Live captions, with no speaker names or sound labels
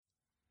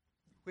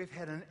We've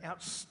had an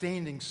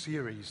outstanding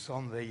series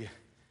on the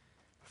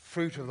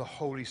fruit of the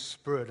Holy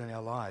Spirit in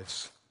our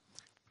lives.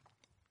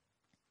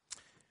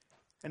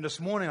 And this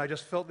morning I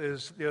just felt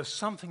there's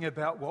something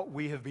about what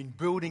we have been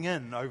building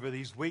in over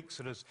these weeks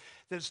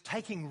that's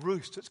taking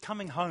roost, it's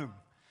coming home.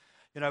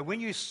 You know, when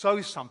you sow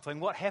something,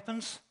 what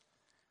happens?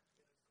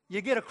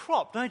 You get a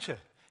crop, don't you?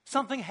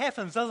 Something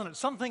happens, doesn't it?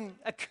 Something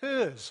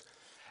occurs.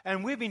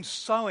 And we've been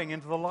sowing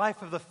into the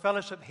life of the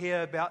fellowship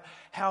here about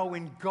how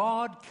when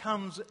God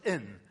comes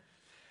in,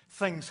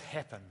 things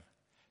happen,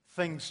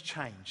 things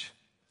change.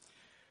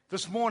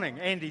 This morning,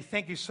 Andy,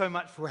 thank you so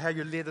much for how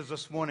you led us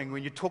this morning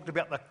when you talked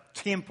about the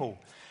temple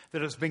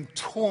that has been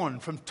torn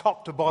from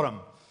top to bottom.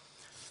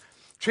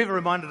 Trevor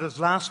reminded us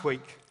last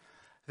week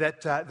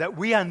that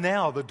we are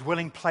now the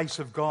dwelling place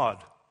of God.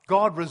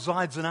 God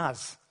resides in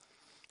us.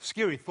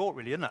 Scary thought,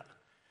 really, isn't it?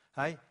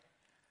 Hey?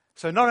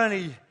 So not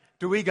only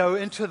do we go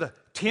into the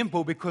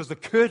temple because the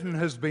curtain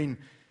has been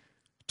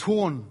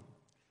torn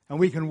and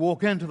we can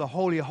walk into the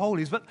Holy of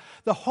Holies, but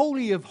the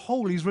Holy of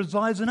Holies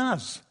resides in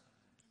us.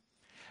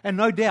 And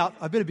no doubt,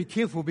 I better be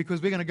careful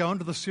because we're going to go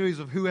into the series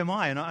of Who Am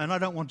I? And I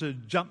don't want to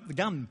jump the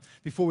gun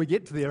before we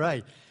get to there,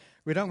 eh?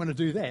 We don't want to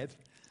do that.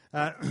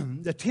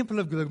 The temple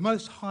of the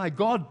Most High,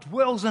 God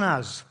dwells in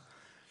us.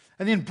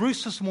 And then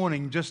Bruce this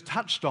morning just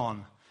touched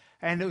on,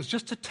 and it was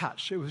just a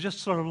touch. It was just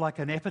sort of like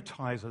an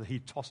appetizer that he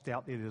tossed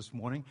out there this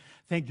morning.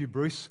 Thank you,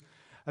 Bruce.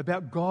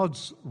 About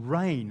God's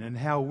reign and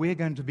how we're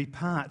going to be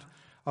part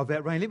of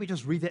that reign. Let me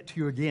just read that to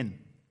you again.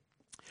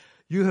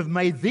 You have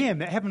made them,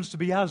 that happens to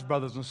be us,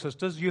 brothers and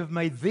sisters, you have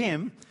made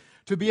them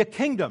to be a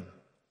kingdom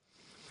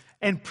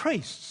and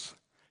priests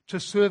to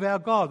serve our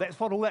God. That's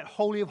what all that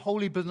Holy of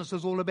Holy business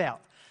is all about.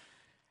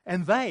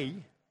 And they,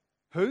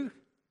 who?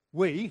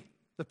 We,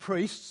 the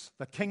priests,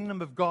 the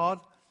kingdom of God,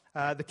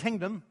 the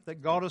kingdom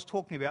that God is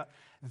talking about,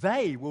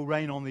 they will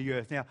reign on the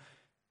earth. Now,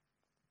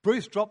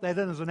 Bruce dropped that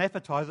in as an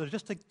appetizer,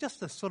 just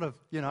to sort of,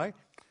 you know,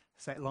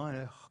 it's that line,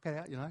 hook it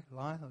out, you know,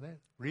 line like that,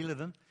 reel it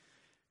in,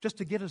 just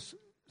to get us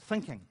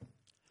thinking.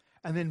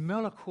 And then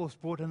Mel, of course,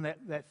 brought in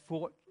that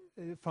thought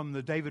from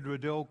the David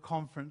Riddell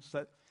conference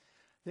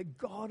that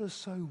God is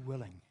so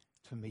willing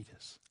to meet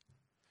us.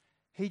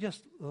 He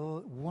just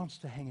wants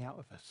to hang out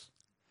with us.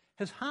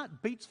 His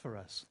heart beats for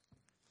us.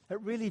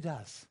 It really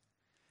does.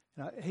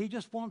 You know, he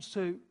just wants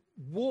to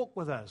walk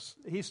with us.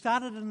 He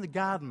started in the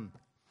Garden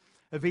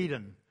of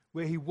Eden,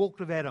 where he walked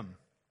with Adam.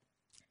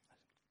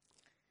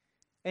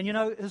 And you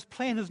know, his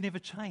plan has never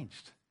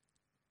changed.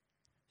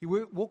 He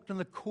walked in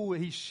the cool,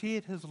 he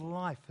shared his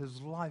life,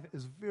 his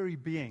very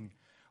being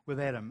with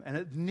Adam. And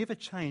it never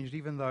changed,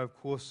 even though, of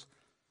course,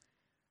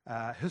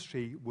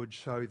 history would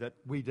show that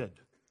we did.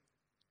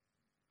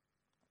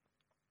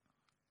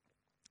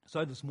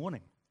 So this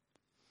morning,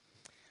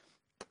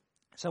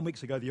 some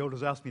weeks ago, the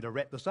elders asked me to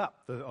wrap this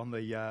up on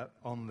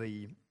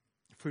the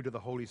fruit of the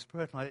Holy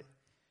Spirit. And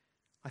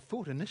I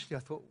thought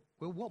initially,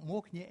 well, what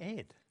more can you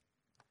add?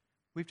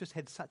 We've just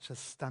had such a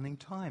stunning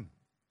time.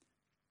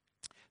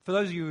 For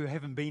those of you who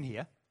haven't been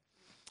here,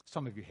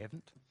 some of you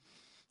haven't,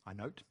 I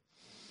note,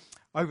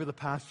 over the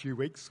past few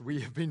weeks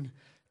we have been,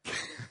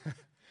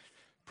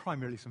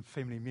 primarily some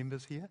family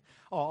members here.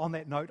 Oh, on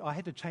that note, I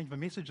had to change my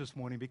message this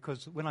morning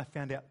because when I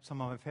found out some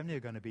of my family are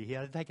going to be here,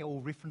 I had to take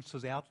all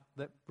references out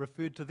that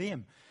referred to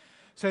them.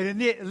 So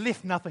it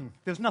left nothing.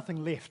 There's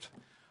nothing left.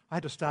 I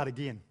had to start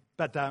again.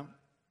 But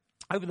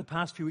over the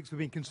past few weeks we've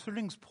been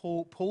considering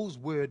Paul's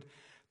word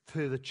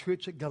to the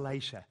church at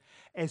Galatia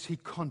as he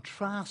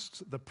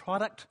contrasts the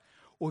product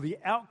or the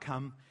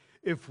outcome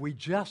if we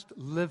just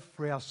live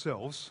for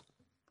ourselves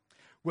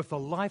with the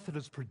life that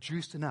is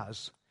produced in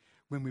us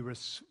when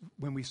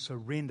we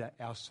surrender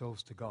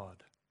ourselves to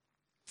God.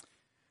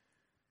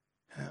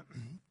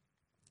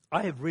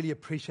 I have really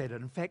appreciated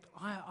it. In fact,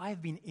 I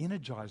have been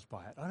energized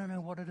by it. I don't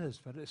know what it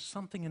is, but it's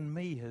something in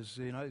me has,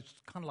 you know, it's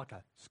kind of like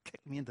it's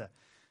kicked me into,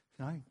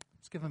 you know,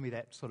 it's given me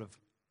that sort of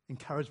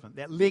encouragement,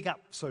 that leg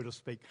up, so to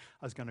speak.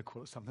 I was going to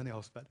call it something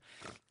else, but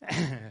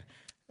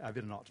I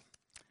better not.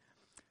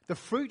 The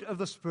fruit of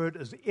the Spirit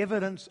is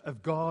evidence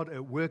of God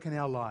at work in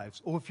our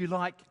lives. Or if you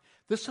like,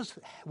 this is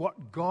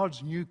what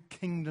God's new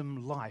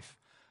kingdom life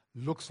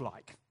looks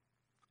like.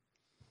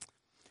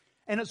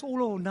 And it's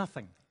all or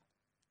nothing.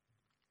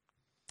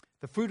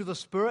 The fruit of the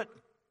Spirit,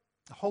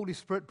 the Holy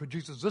Spirit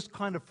produces this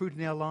kind of fruit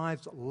in our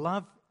lives: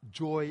 love,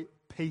 joy,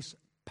 peace,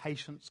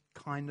 patience,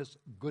 kindness,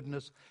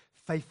 goodness,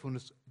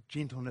 faithfulness,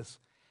 gentleness,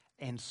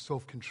 and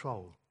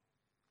self-control.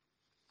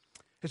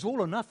 It's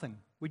all or nothing.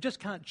 We just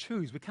can't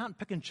choose. We can't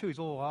pick and choose.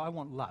 Oh, I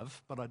want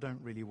love, but I don't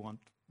really want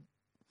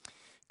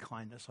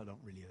kindness. I don't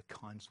really a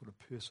kind sort of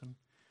person.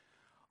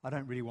 I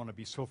don't really want to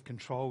be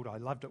self-controlled. I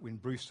loved it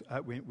when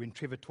when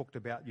Trevor talked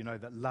about, you know,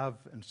 that love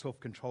and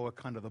self-control are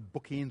kind of the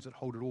bookends that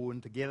hold it all in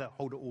together,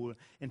 hold it all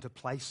into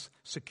place,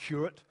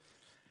 secure it.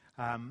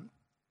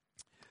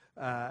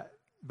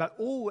 But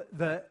all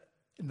the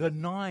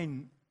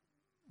nine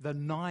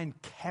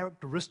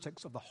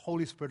characteristics of the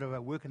Holy Spirit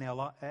at work in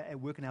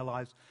our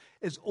lives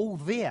is all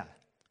there.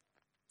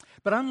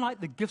 But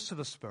unlike the gifts of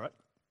the Spirit,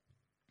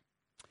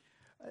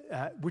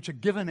 which are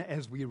given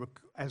as we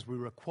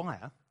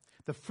require,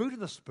 the fruit of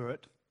the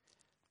Spirit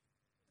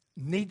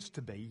needs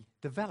to be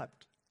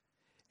developed.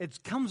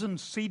 It comes in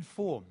seed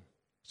form,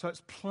 so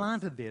it's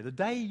planted there. The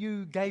day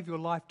you gave your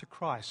life to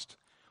Christ,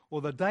 or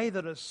the day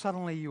that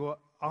suddenly your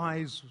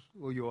eyes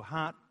or your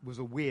heart was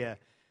aware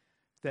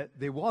that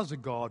there was a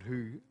God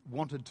who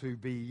wanted to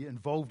be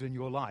involved in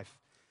your life,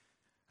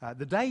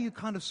 the day you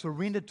kind of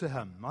surrendered to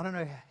Him. I don't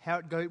know how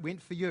it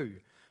went for you.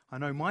 I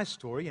know my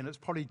story, and it's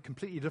probably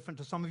completely different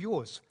to some of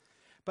yours.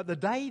 But the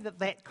day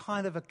that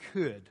kind of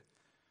occurred,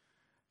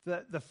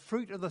 the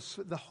fruit of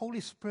the Holy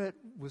Spirit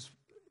was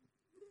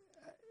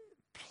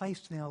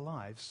placed in our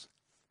lives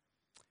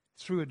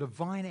through a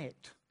divine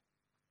act.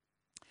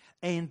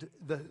 And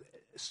the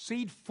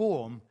seed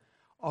form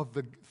of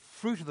the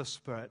fruit of the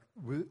Spirit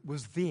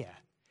was there.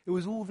 It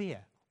was all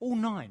there. All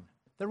 9.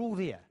 They're all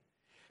there.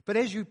 But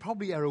as you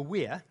probably are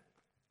aware,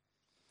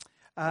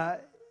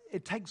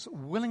 it takes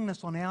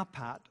willingness on our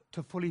part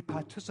to fully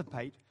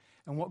participate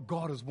in what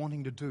God is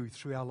wanting to do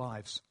through our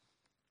lives.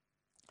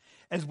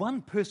 As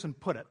one person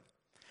put it,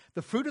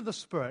 the fruit of the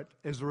Spirit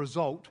is a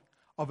result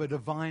of a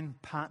divine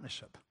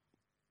partnership.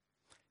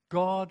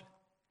 God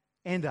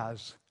and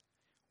us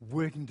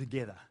working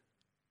together.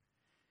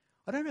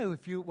 I don't know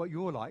what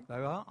you're like,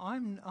 though.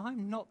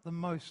 I'm not the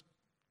most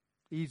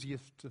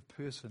easiest of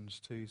persons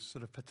to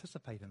sort of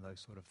participate in those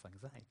sort of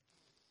things, eh?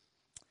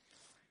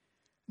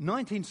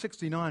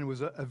 1969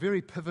 was a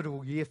very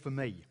pivotal year for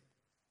me.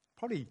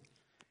 Probably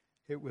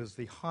it was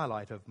the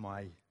highlight of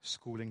my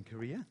schooling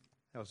career.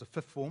 That was the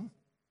 5th form.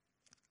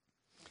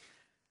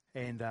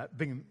 And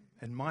being,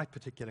 in my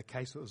particular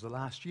case, it was the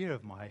last year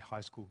of my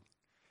high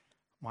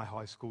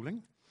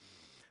schooling.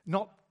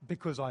 Not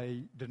because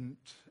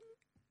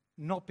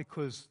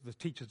the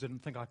teachers didn't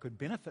think I could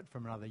benefit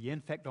from another year.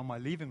 In fact, on my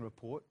leaving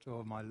report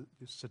or my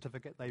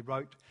certificate, they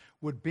wrote,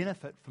 would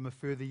benefit from a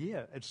further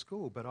year at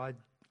school. But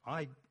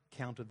I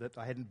counted that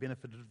I hadn't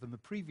benefited from the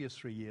previous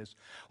 3 years.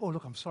 Oh,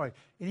 look, I'm sorry.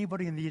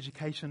 Anybody in the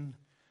education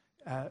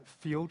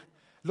field?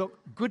 Look,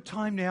 good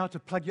time now to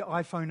plug your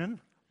iPhone in,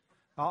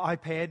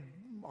 iPad,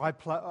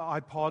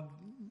 iPod,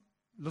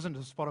 listen to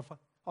Spotify.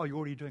 Oh, you're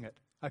already doing it.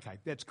 Okay,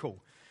 that's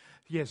cool.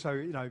 Yeah, so,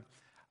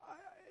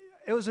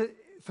 it was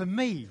for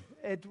me,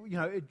 it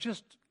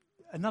just,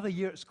 another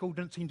year at school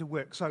didn't seem to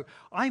work. So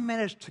I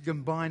managed to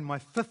combine my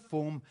 5th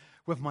form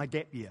with my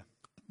gap year.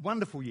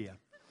 Wonderful year.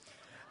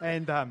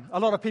 And a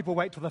lot of people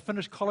wait till they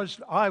finish college.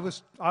 I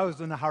was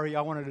in a hurry.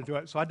 I wanted to do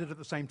it, so I did it at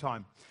the same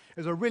time. It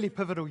was a really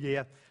pivotal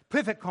year.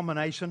 Perfect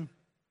combination.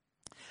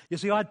 You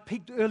see, I'd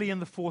peaked early in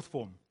the 4th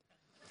form.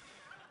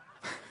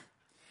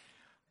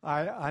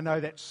 I know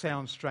that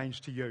sounds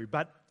strange to you,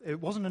 but it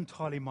wasn't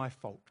entirely my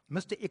fault.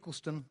 Mr.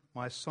 Eccleston,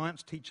 my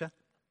science teacher,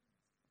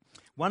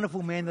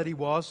 wonderful man that he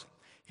was,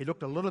 he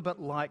looked a little bit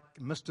like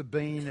Mr.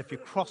 Bean. If you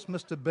cross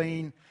Mr.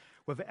 Bean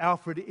with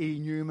Alfred E.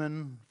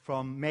 Newman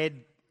from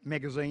Mad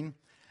magazine,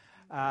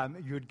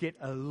 you'd get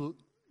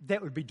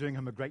that would be doing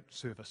him a great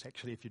service,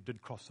 actually, if you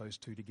did cross those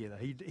two together.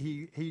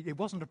 It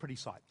wasn't a pretty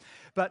sight.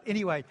 But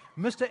anyway,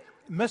 Mr.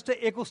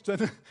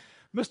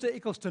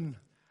 Eccleston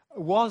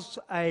was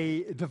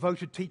a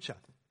devoted teacher.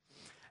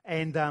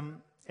 And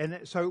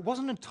so it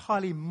wasn't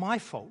entirely my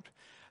fault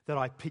that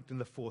I peaked in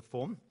the 4th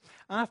form.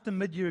 After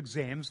mid-year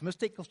exams,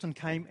 Mr. Eccleston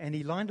came and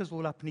he lined us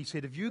all up and he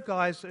said, if you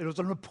guys, it was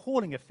an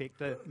appalling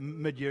effect,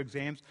 mid-year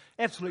exams,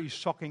 absolutely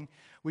shocking.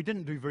 We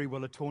didn't do very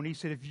well at all. And he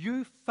said, if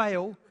you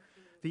fail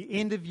the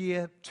end of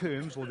year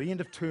terms, or the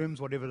end of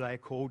terms, whatever they are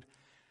called,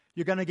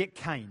 you're going to get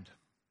caned.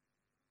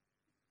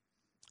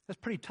 That's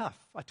pretty tough.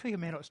 I tell you,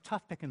 man, it was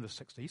tough back in the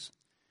 60s,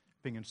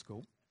 being in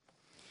school.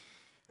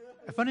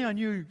 If only I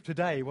knew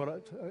today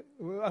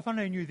if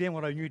only I knew then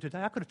what I knew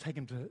today, I could have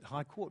taken him to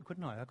high court,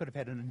 couldn't I? I could have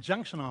had an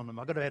injunction on him.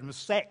 I could have had him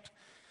sacked.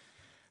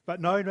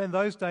 But no, in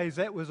those days,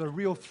 that was a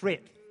real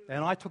threat,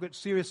 and I took it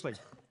seriously.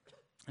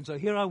 And so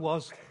here I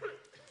was,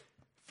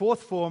 4th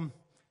form,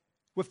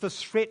 with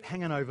this threat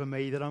hanging over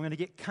me that I'm going to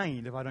get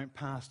caned if I don't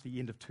pass the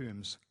end of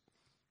terms.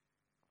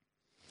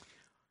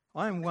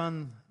 I am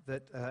one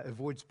that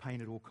avoids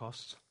pain at all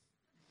costs.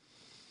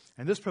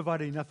 And this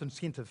provided enough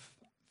incentive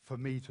for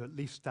me to at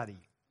least study.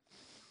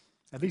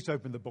 At least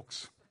open the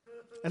books.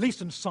 At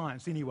least in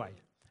science, anyway.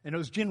 And it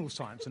was general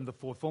science in the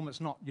 4th form. It's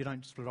not, you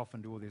don't split off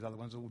and do all these other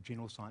ones. It's all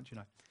general science,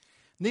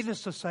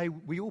 Needless to say,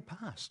 we all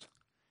passed. It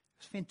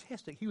was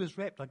fantastic. He was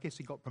wrapped. I guess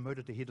he got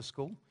promoted to head of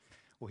school,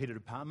 or head of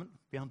department,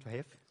 bound to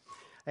have.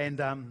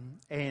 And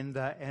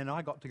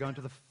I got to go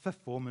into the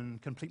 5th form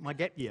and complete my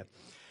gap year.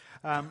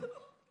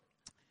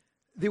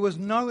 There was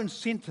no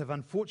incentive,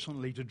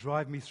 unfortunately, to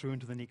drive me through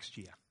into the next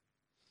year.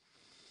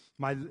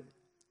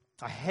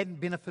 I hadn't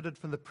benefited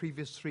from the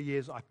previous 3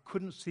 years. I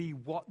couldn't see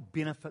what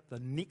benefit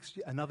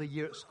another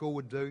year at school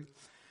would do.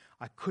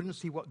 I couldn't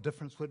see what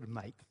difference it would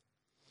make.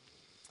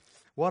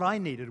 What I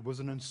needed was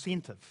an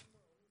incentive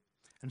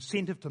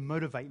to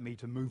motivate me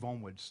to move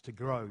onwards, to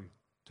grow,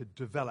 to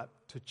develop,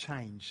 to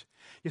change.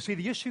 You see,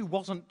 the issue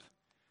wasn't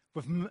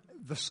with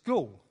the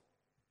school.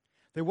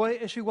 The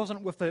issue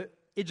wasn't with the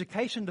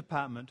education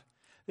department.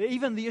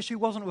 Even the issue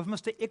wasn't with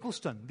Mr.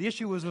 Eccleston. The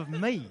issue was with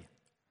me.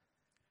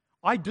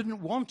 I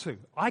didn't want to.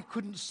 I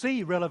couldn't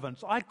see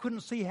relevance. I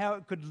couldn't see how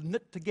it could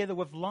knit together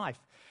with life.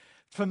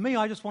 For me,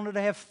 I just wanted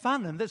to have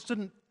fun, and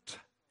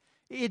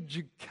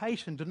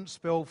education didn't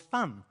spell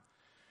fun.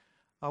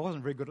 I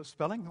wasn't very good at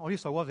spelling. Oh,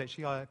 yes, I was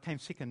actually. I came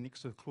second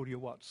next to Claudia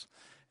Watts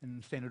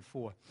in Standard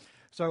 4.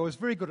 So I was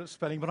very good at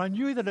spelling, but I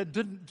knew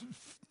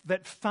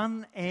that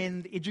fun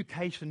and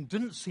education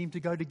didn't seem to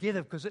go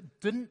together because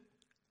it didn't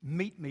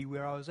meet me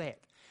where I was at.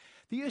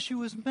 The issue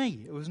was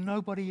me. It was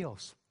nobody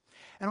else.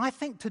 And I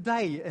think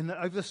today,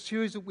 over the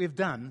series that we've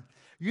done,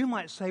 you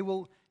might say,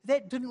 well,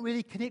 that didn't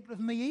really connect with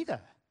me either.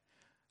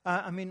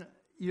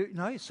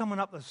 Someone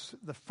up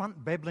the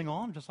front babbling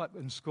on, just like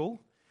in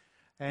school,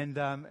 and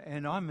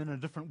I'm in a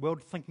different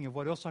world thinking of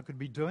what else I could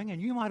be doing,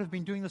 and you might have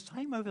been doing the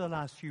same over the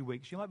last few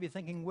weeks. You might be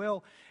thinking,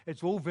 well,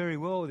 it's all very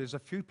well, there's a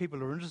few people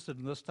who are interested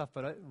in this stuff,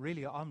 but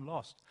really I'm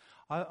lost.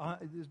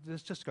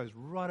 This just goes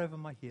right over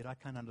my head. I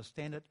can't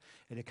understand it,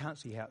 and I can't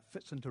see how it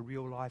fits into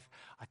real life.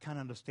 I can't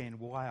understand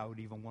why I would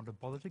even want to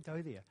bother to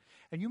go there.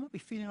 And you might be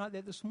feeling like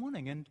that this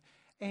morning,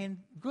 and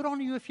good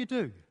on you if you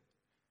do.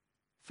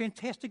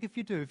 Fantastic if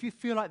you do. If you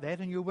feel like that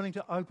and you're willing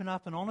to open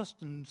up and honest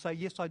and say,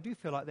 yes, I do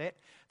feel like that,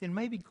 then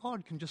maybe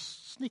God can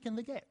just sneak in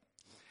the gap.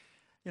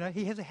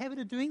 He has a habit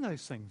of doing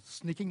those things,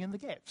 sneaking in the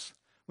gaps.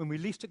 When we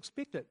least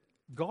expect it,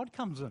 God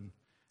comes in.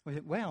 We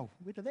think, wow,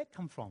 where did that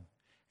come from?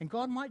 And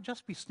God might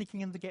just be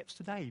sneaking in the gaps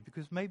today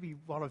because maybe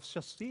what I've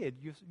just said,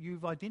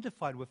 you've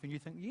identified with, and you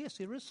think, yes,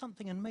 there is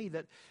something in me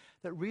that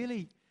I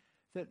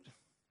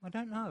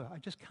don't know. I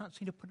just can't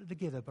seem to put it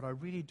together, but I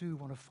really do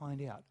want to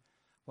find out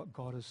what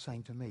God is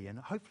saying to me. And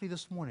hopefully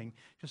this morning,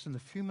 just in the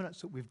few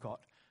minutes that we've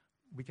got,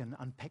 we can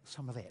unpack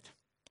some of that.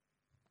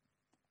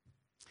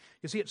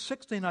 You see, at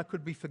 16, I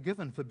could be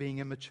forgiven for being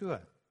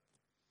immature.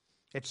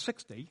 At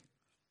 60,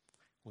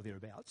 or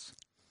thereabouts,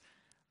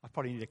 I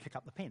probably need to kick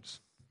up the pants.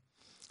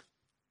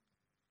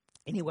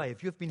 Anyway,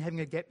 if you've been having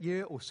a gap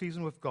year or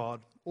season with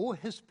God or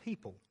His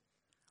people,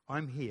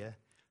 I'm here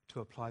to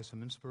apply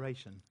some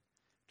inspiration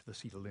to the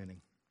seed of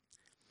learning.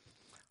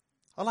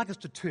 I'd like us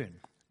to turn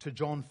to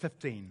John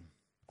 15.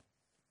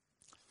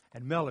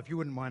 And Mel, if you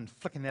wouldn't mind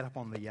flicking that up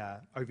on the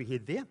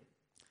overhead there,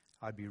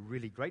 I'd be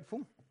really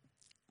grateful.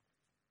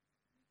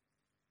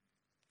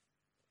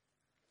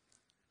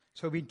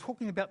 So we've been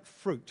talking about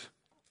fruit.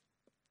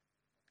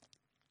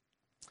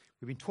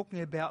 We've been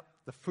talking about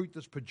the fruit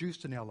that's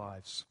produced in our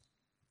lives.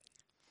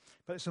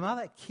 But there's some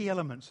other key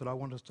elements that I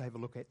want us to have a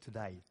look at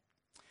today.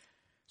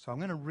 So I'm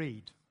going to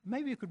read.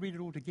 Maybe we could read it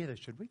all together,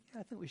 should we? Yeah,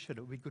 I think we should.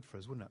 It would be good for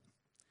us, wouldn't it?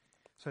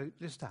 So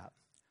let's start.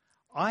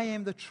 I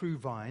am the true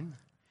vine,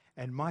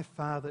 and my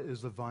Father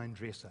is the vine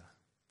dresser.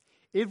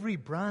 Every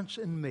branch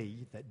in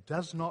me that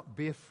does not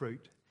bear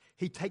fruit,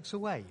 He takes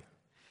away.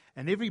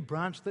 And every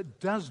branch that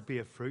does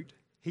bear fruit,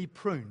 He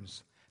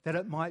prunes, that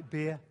it might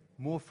bear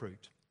more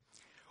fruit.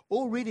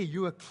 Already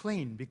you are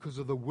clean because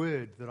of the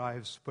word that I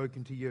have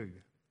spoken to you.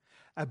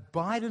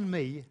 Abide in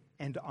me,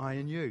 and I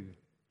in you.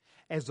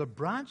 As a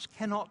branch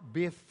cannot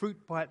bear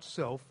fruit by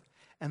itself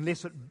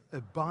unless it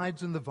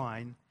abides in the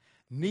vine,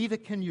 neither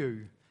can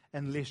you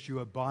unless you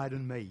abide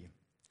in me.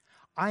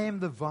 I am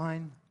the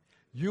vine,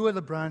 you are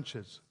the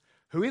branches.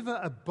 Whoever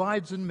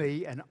abides in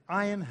me and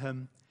I in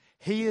him,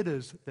 he it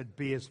is that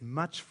bears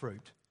much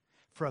fruit.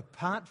 For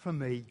apart from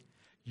me,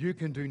 you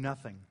can do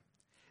nothing.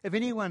 If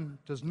anyone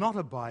does not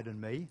abide in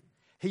me,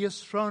 he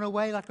is thrown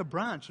away like a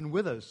branch and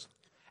withers,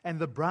 and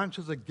the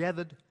branches are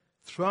gathered,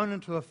 thrown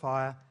into a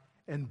fire,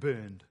 and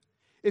burned.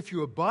 If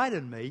you abide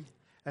in me,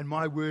 and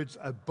my words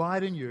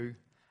abide in you,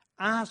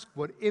 ask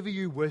whatever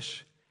you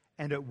wish,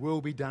 and it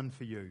will be done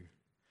for you.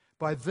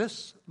 By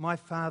this my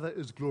Father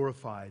is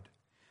glorified,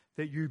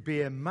 that you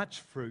bear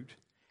much fruit,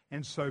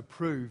 and so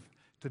prove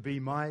to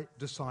be my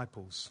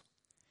disciples.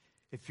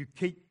 If you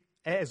keep,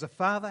 as a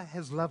Father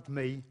has loved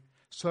me,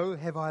 so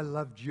have I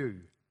loved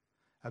you.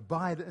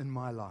 Abide in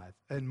my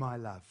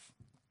love.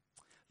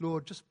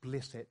 Lord, just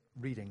bless that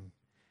reading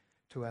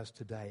to us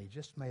today.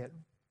 Just may it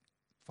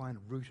find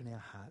root in our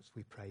hearts,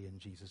 we pray in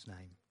Jesus'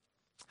 name.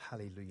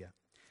 Hallelujah.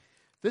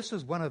 This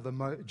is one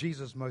of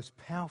Jesus' most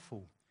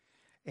powerful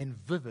and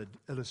vivid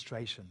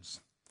illustrations.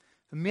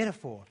 The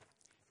metaphor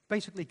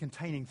basically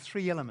containing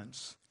three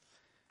elements.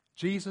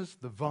 Jesus,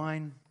 the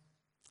vine,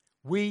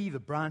 we, the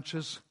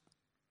branches.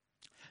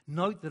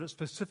 Note that it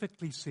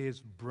specifically says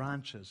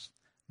branches,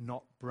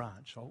 not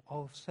branch.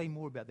 I'll say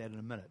more about that in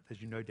a minute, as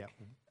you no doubt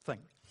will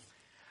think.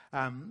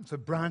 So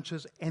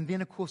branches, and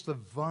then of course the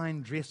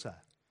vine dresser,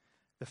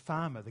 the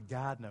farmer, the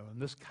gardener, in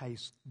this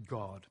case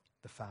God,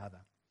 the Father.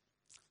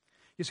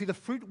 You see, the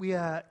fruit we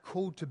are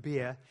called to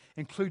bear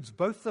includes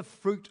both the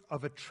fruit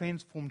of a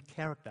transformed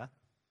character,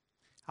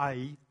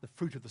 i.e. the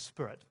fruit of the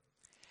Spirit,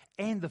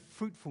 and the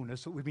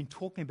fruitfulness that we've been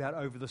talking about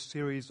over the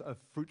series of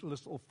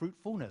fruitless or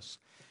fruitfulness.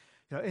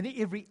 You know, in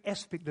every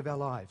aspect of our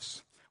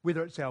lives,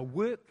 whether it's our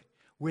work,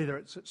 whether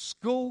it's at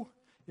school,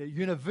 at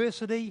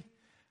university,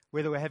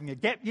 whether we're having a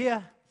gap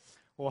year,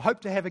 or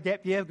hope to have a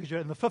gap year because you're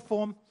in the fifth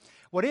form,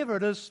 whatever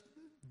it is,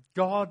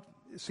 God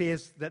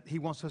says that He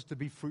wants us to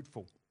be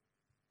fruitful.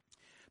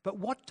 But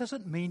what does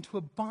it mean to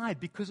abide?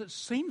 Because it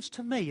seems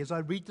to me, as I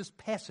read this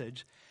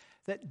passage,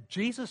 that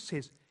Jesus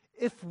says,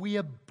 if we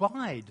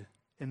abide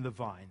in the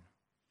vine,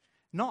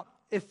 not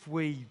if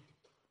we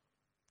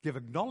give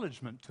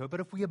acknowledgement to it, but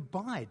if we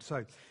abide.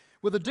 So,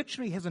 well, the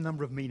dictionary has a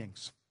number of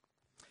meanings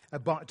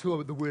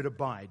to the word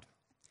abide.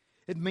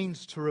 It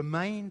means to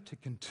remain, to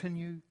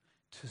continue,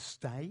 to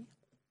stay,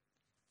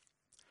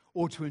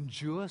 or to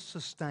endure,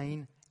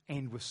 sustain,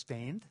 and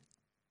withstand,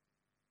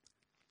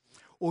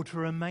 or to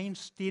remain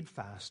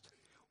steadfast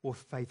or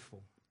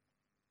faithful.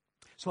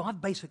 So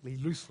I've basically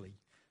loosely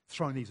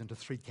thrown these into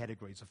three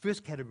categories. The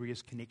first category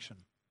is connection.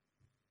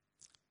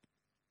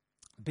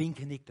 Being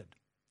connected,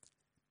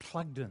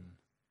 plugged in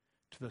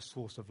to the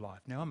source of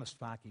life. Now, I'm a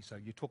Sparky, so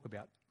you talk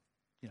about,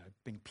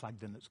 being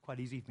plugged in. It's quite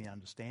easy for me to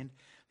understand.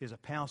 There's a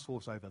power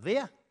source over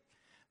there.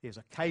 There's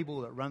a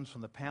cable that runs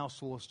from the power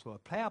source to a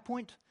power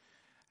point,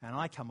 and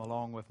I come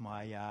along with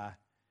my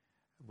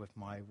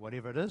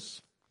whatever it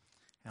is,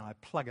 and I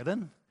plug it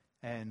in,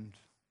 and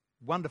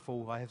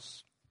wonderful, I have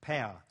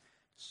power,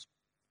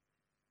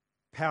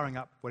 powering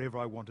up whatever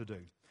I want to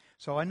do.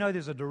 So I know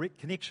there's a direct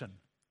connection.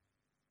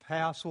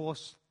 Power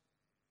source,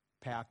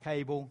 power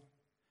cable,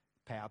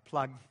 power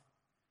plug,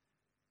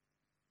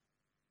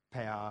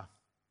 power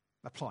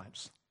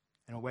appliance,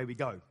 and away we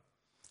go.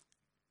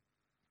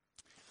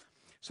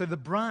 So the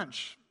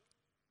branch,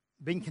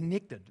 being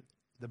connected,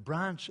 the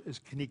branch is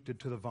connected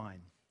to the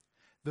vine.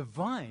 The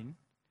vine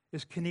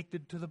is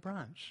connected to the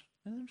branch.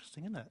 That's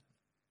interesting, isn't it?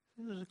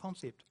 This is a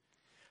concept.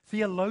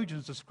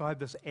 Theologians describe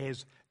this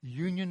as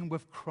union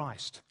with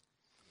Christ.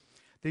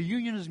 The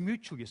union is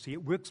mutual, you see.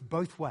 It works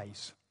both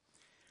ways.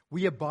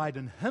 We abide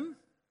in Him.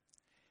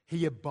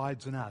 He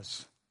abides in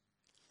us.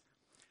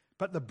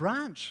 But the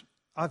branch,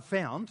 I've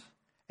found,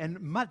 and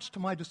much to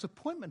my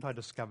disappointment I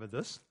discovered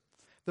this,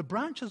 the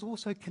branch is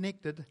also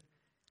connected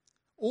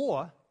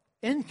or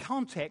in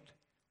contact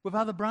with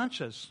other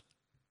branches.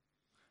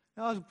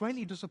 Now, I was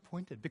greatly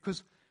disappointed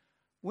because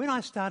when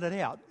I started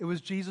out, it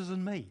was Jesus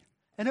and me,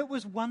 and it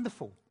was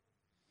wonderful.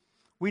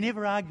 We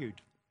never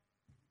argued.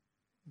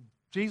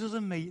 Jesus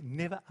and me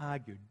never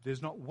argued.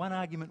 There's not one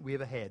argument we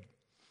ever had.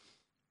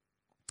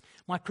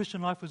 My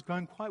Christian life was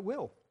going quite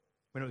well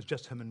when it was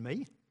just him and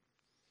me.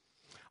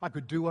 I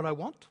could do what I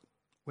want,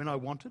 when I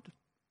wanted,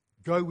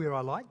 go where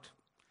I liked.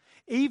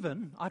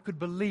 Even I could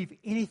believe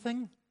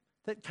anything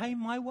that came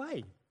my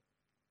way.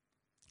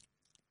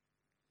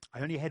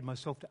 I only had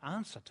myself to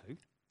answer to.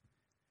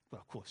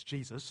 Well, of course,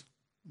 Jesus,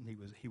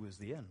 he was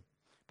there,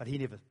 but he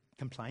never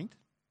complained.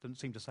 Didn't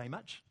seem to say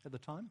much at the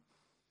time.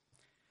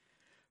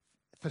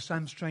 For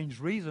some strange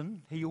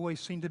reason, he always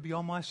seemed to be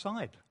on my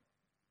side.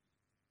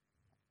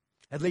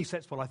 At least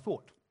that's what I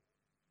thought.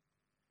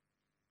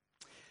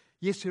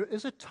 Yes, there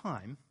is a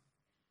time,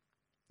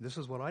 this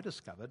is what I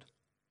discovered,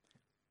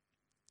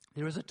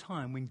 there is a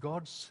time when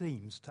God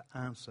seems to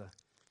answer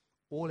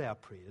all our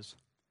prayers,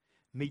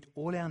 meet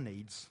all our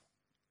needs,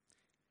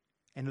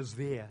 and is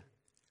there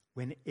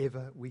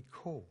whenever we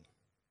call.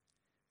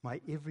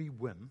 My every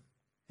whim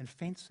and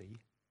fancy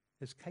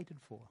is catered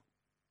for.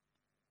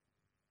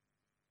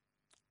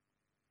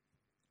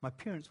 My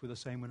parents were the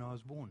same when I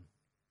was born.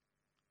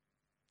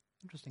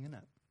 Interesting, isn't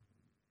it?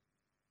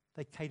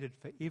 They catered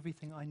for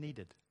everything I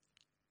needed.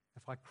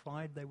 If I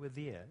cried, they were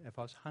there. If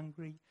I was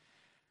hungry,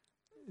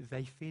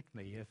 they fed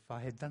me. If I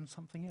had done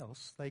something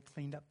else, they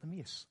cleaned up the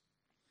mess.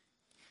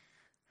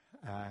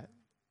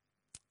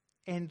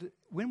 And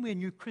when we're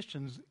new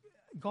Christians,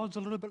 God's a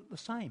little bit the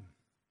same.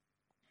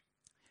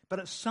 But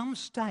at some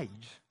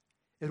stage,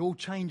 it all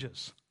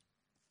changes.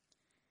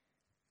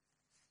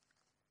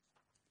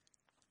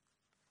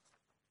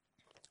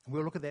 And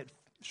we'll look at that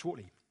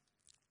shortly.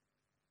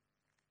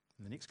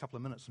 In the next couple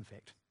of minutes, in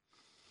fact.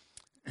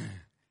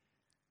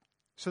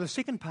 So the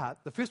second part,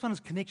 the first one is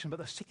connection, but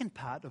the second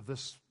part of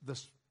this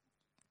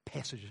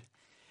passage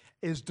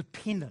is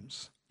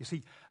dependence. You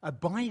see,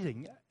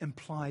 abiding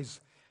implies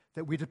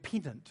that we're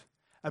dependent.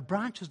 A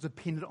branch is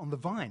dependent on the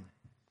vine.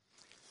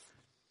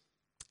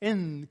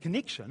 In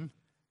connection,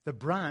 the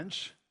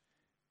branch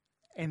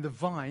and the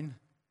vine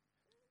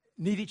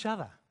need each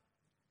other.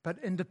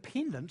 But in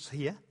dependence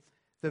here,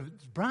 the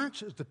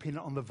branch is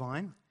dependent on the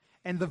vine,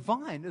 and the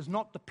vine is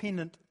not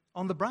dependent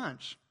on the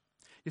branch.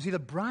 You see, the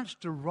branch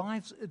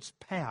derives its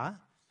power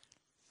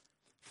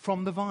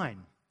from the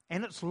vine,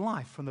 and its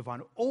life from the vine.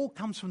 It all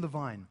comes from the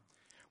vine.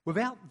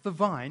 Without the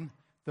vine,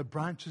 the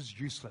branch is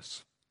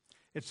useless.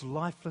 It's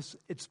lifeless,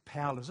 it's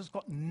powerless. It's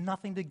got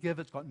nothing to give,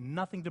 it's got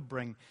nothing to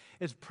bring.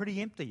 It's pretty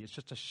empty. It's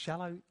just a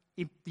shallow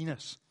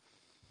emptiness.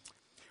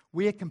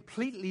 We are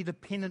completely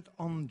dependent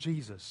on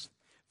Jesus.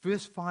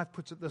 Verse 5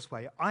 puts it this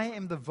way: I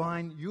am the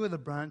vine, you are the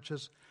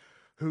branches.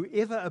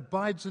 Whoever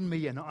abides in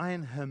me and I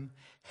in him,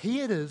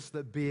 he it is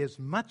that bears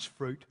much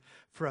fruit,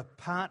 for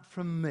apart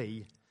from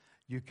me,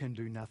 you can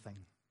do nothing.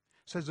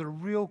 So there's a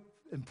real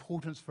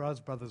importance for us,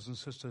 brothers and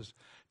sisters,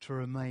 to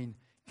remain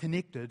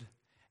connected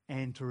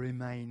and to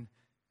remain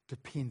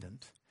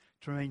dependent,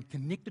 to remain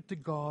connected to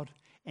God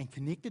and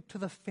connected to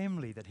the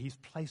family that he's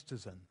placed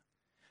us in,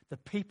 the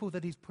people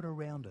that he's put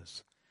around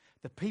us,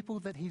 the people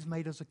that he's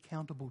made us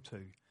accountable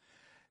to.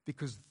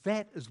 Because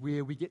that is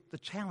where we get the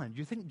challenge.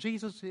 You think,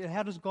 Jesus,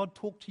 how does God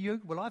talk to you?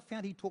 Well, I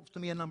found he talks to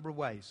me a number of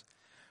ways.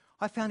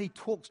 I found he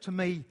talks to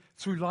me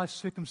through life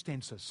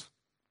circumstances.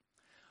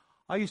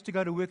 I used to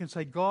go to work and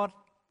say, God,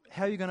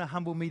 how are you going to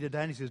humble me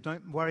today? And he says,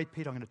 don't worry,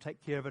 Pete, I'm going to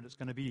take care of it. It's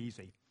going to be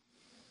easy.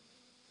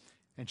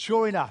 And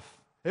sure enough,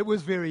 it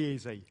was very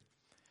easy.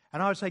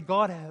 And I would say,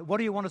 God, what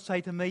do you want to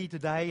say to me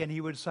today? And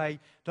he would say,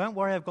 don't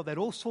worry, I've got that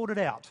all sorted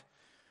out.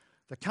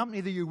 The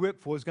company that you work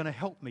for is going to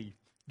help me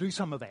do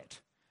some of that.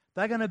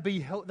 They're going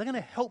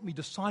to help me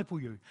disciple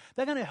you.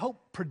 They're going to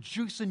help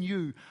produce in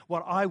you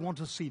what I want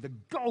to see, the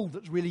gold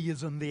that really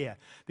is in there.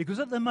 Because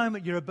at the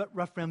moment, you're a bit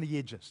rough around the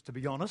edges, to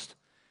be honest.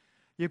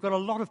 You've got a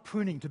lot of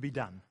pruning to be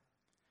done.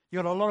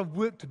 You've got a lot of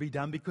work to be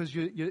done because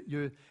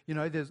you're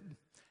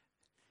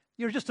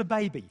just a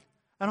baby.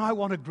 And I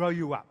want to grow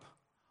you up.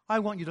 I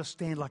want you to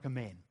stand like a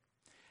man.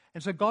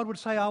 And so God would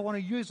say, I want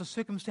to use the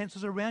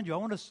circumstances around you. I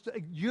want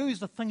to use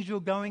the things you're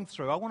going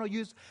through. I want to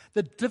use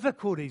the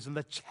difficulties and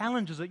the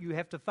challenges that you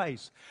have to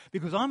face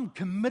because I'm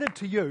committed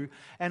to you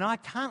and I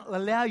can't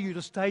allow you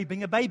to stay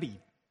being a baby.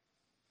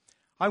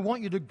 I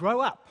want you to grow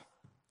up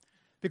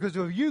because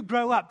if you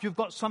grow up, you've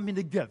got something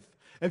to give.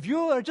 If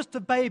you're just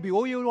a baby,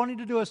 all you're wanting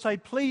to do is say,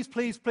 please,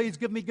 please, please,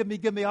 give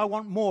me, I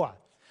want more.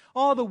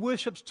 Oh, the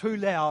worship's too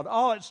loud.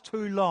 Oh, it's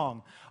too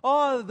long.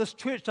 Oh, this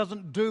church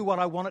doesn't do what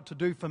I want it to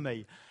do for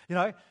me. You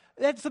know,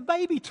 that's the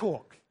baby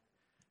talk.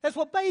 That's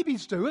what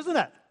babies do, isn't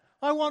it?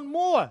 I want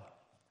more.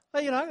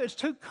 You know, it's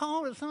too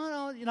cold. It's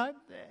not,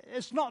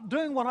 it's not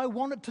doing what I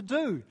want it to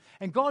do.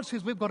 And God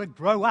says we've got to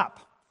grow up.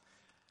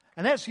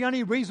 And that's the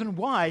only reason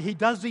why he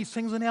does these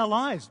things in our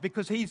lives,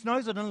 because he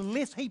knows that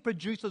unless he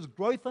produces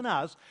growth in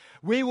us,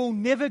 we will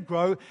never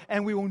grow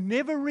and we will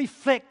never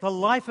reflect the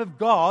life of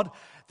God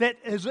that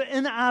is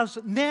in us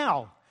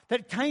now,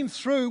 that came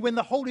through when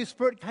the Holy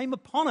Spirit came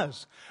upon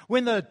us,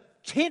 when the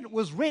tent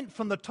was rent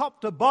from the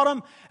top to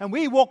bottom and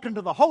we walked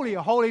into the Holy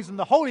of Holies and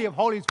the Holy of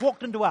Holies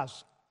walked into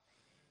us.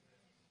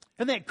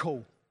 Isn't that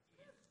cool?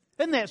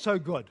 Isn't that so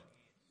good?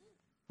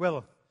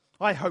 Well,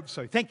 I hope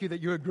so. Thank you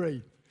that you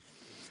agree.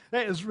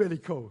 That is really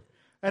cool.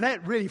 And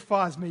that really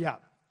fires me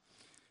up.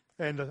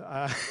 And,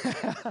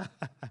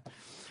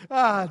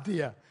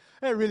 dear,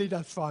 that really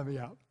does fire me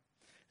up.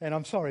 And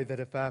I'm sorry that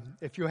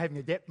if you're having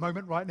a gap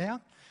moment right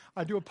now,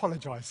 I do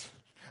apologize.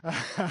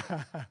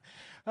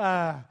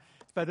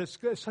 But it's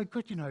so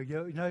good, you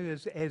know,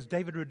 as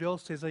David Riddell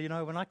says,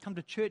 when I come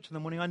to church in the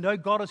morning, I know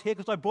God is here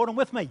because I brought him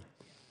with me.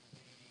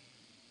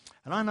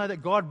 And I know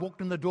that God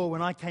walked in the door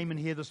when I came in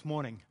here this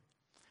morning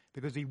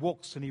because he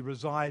walks and he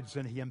resides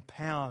and he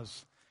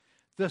empowers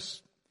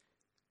this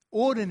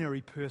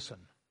ordinary person,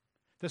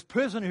 this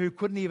person who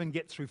couldn't even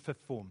get through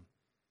fifth form.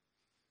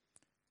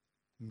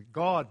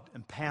 God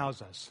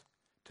empowers us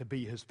to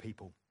be his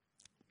people.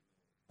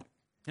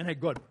 Isn't that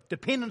good?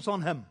 Dependence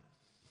on him.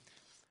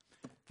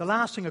 The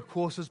last thing, of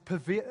course, is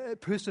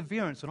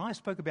perseverance. And I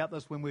spoke about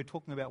this when we were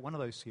talking about one of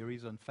those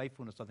series on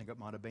faithfulness, I think it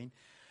might have been.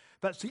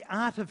 But it's the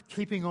art of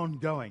keeping on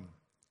going.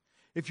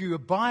 If you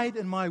abide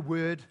in my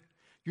word,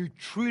 you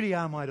truly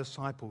are my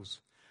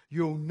disciples.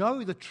 You'll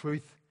know the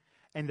truth,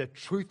 and the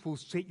truth will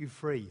set you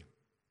free.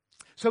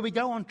 So we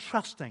go on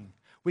trusting.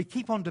 We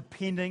keep on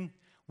depending.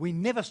 We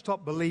never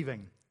stop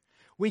believing.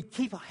 We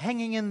keep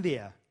hanging in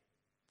there.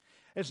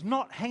 It's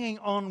not hanging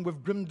on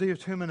with grim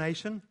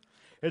determination.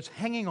 It's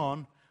hanging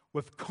on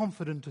with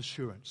confident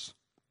assurance.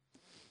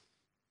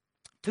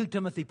 2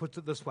 Timothy puts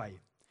it this way.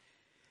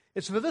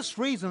 It's for this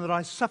reason that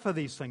I suffer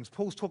these things.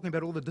 Paul's talking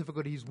about all the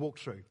difficulties he's walked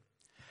through.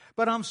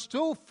 But I'm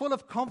still full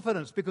of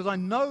confidence because I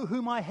know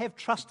whom I have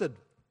trusted.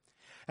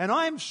 And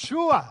I am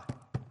sure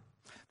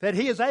that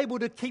he is able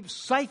to keep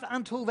safe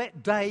until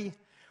that day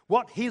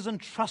what he has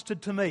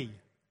entrusted to me.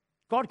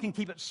 God can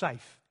keep it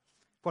safe,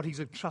 what he's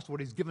entrusted, what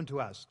he's given to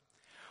us.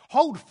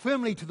 Hold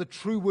firmly to the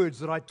true words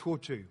that I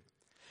taught you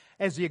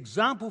as the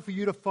example for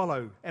you to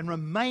follow, and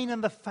remain in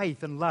the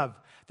faith and love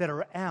that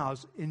are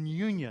ours in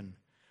union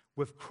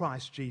with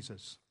Christ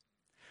Jesus.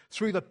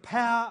 Through the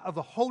power of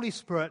the Holy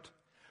Spirit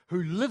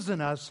who lives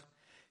in us,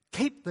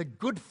 keep the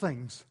good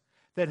things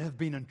that have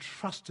been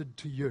entrusted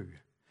to you.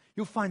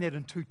 You'll find that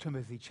in 2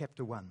 Timothy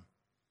chapter 1.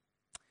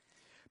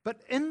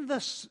 But in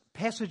this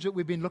passage that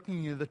we've been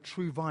looking at, the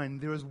true vine,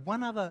 there is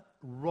one other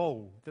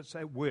role that's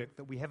at work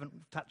that we haven't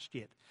touched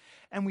yet.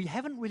 And we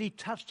haven't really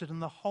touched it in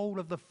the whole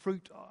of the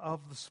Fruit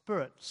of the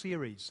Spirit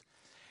series.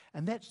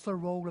 And that's the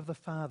role of the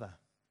Father.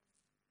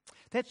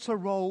 That's the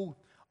role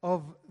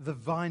of the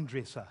vine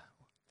dresser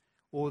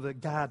or the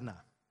gardener.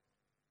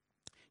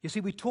 You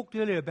see, we talked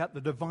earlier about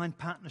the divine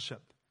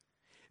partnership.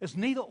 It's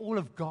neither all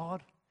of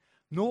God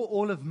nor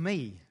all of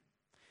me.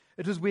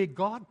 It is where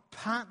God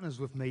partners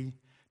with me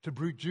to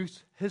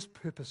produce his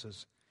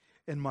purposes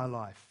in my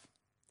life.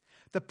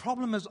 The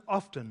problem is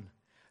often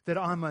that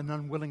I'm an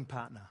unwilling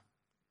partner.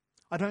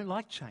 I don't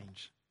like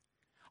change.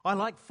 I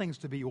like things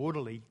to be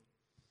orderly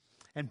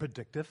and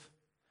predictive.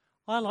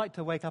 I like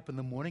to wake up in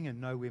the morning and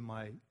know where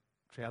my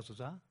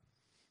trousers are,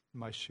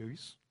 my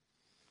shoes,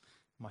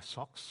 my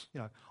socks.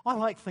 I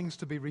like things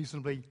to be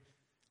reasonably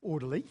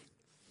orderly.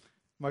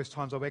 Most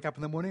times I wake up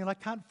in the morning and I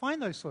can't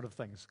find those sort of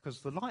things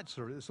because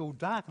it's all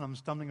dark and I'm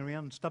stumbling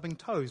around stubbing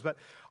toes. But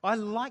I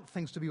like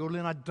things to be orderly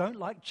and I don't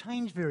like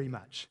change very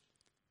much.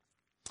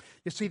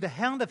 You see, the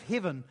hound of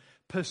heaven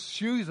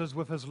pursues us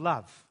with his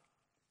love.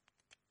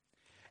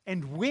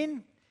 And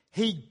when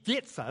he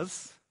gets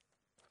us,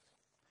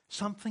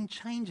 something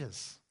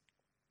changes.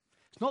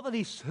 It's not that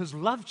his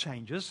love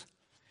changes,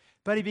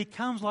 but he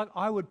becomes, like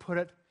I would put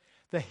it,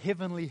 the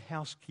heavenly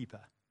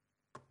housekeeper.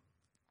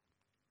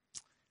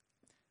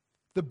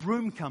 The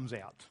broom comes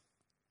out.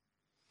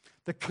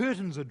 The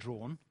curtains are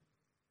drawn.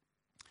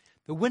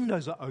 The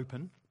windows are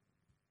open.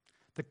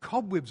 The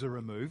cobwebs are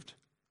removed.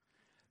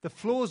 The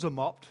floors are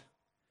mopped.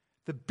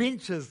 The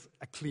benches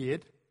are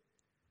cleared.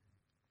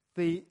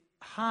 The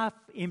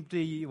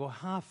half-empty or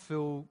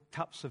half-full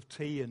cups of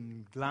tea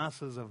and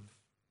glasses of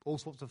all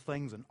sorts of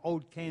things and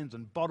old cans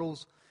and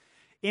bottles,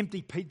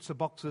 empty pizza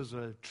boxes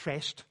are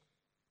trashed.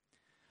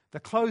 The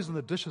clothes and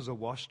the dishes are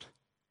washed.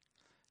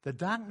 The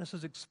darkness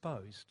is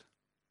exposed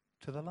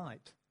to the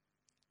light.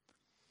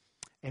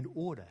 And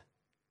order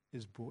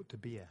is brought to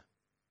bear.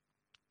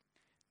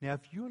 Now,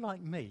 if you're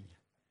like me,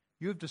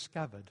 you've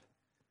discovered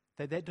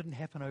that didn't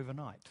happen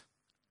overnight.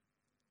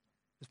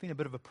 It's been a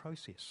bit of a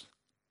process.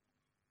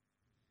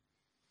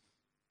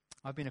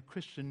 I've been a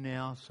Christian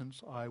now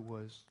since I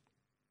was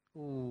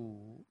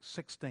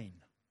 16.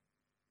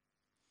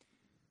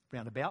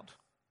 Roundabout.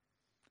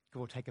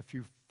 Give or take a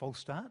few false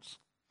starts.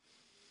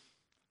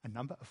 A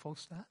number of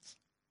false starts.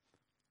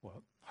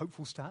 Well,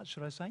 hopeful starts,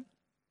 should I say.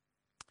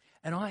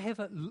 And I have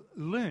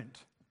learnt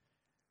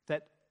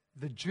that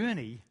the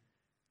journey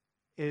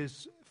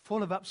is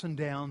full of ups and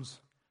downs,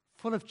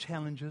 full of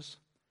challenges,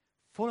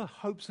 full of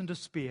hopes and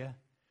despair,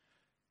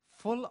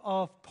 full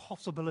of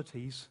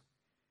possibilities,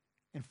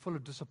 and full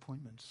of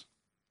disappointments.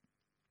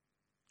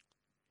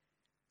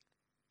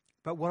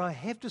 But what I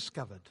have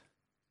discovered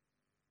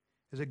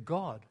is that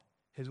God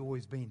has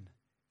always been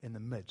in the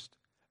midst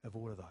of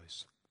all of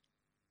those.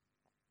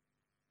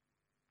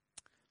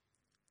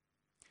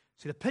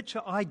 See, the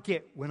picture I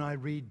get when I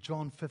read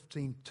John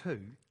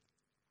 15:2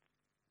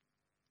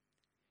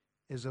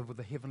 is of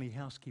the heavenly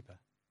housekeeper,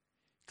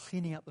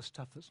 cleaning out the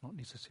stuff that's not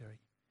necessary,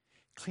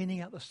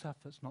 cleaning out the stuff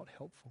that's not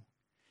helpful,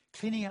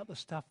 cleaning out the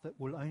stuff that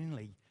will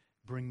only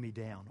bring me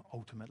down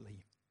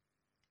ultimately.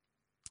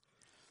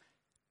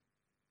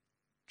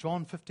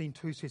 John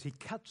 15:2 says, He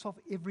cuts off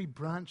every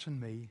branch in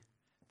me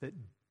that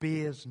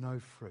bears no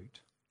fruit,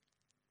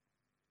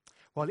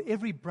 while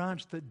every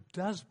branch that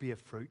does bear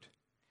fruit,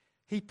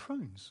 He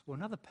prunes. Or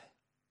another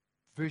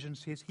version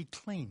says He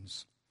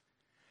cleans,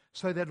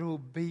 so that it will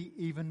be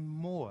even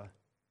more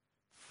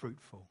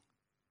fruitful.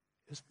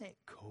 Isn't that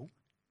cool?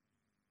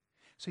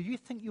 So you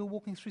think you're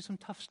walking through some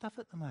tough stuff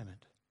at the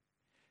moment.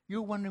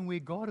 You're wondering where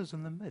God is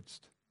in the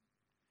midst.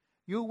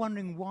 You're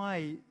wondering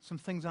why some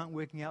things aren't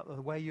working out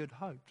the way you'd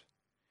hoped.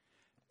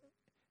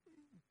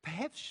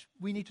 Perhaps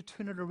we need to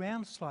turn it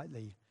around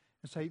slightly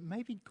and say,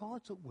 maybe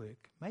God's at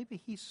work. Maybe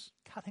He's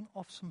cutting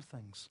off some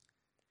things.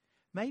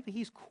 Maybe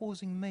He's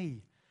causing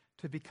me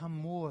to become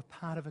more a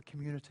part of a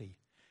community,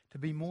 to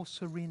be more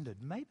surrendered.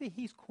 Maybe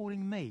He's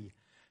calling me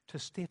to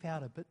step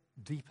out a bit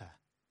deeper.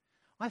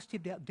 I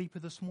stepped out deeper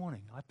this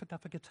morning. I picked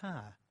up a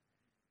guitar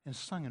and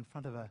sung in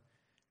front of a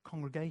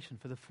congregation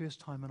for the first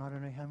time in I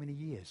don't know how many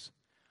years.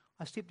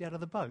 I stepped out of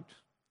the boat.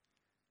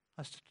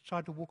 I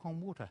tried to walk on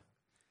water.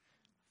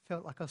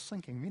 Felt like I was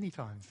sinking many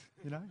times,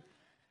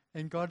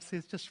 And God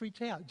says, just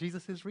reach out.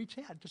 Jesus says, reach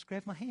out. Just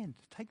grab my hand.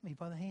 Take me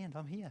by the hand.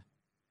 I'm here.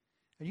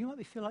 And you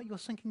might feel like you're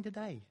sinking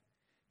today.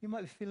 You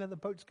might feel like the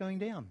boat's going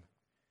down.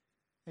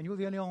 And you're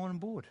the only one on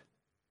board.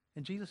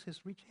 And Jesus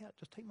says, reach out.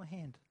 Just take my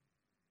hand.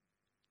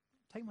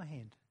 Take my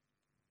hand.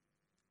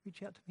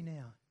 Reach out to me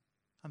now.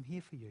 I'm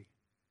here for you.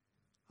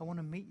 I want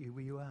to meet you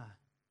where you are.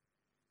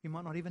 You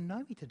might not even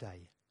know me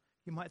today.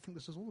 You might think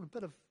this is all a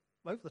bit of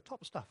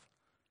over-the-top stuff.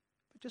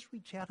 But just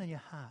reach out in your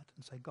heart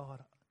and say,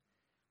 God,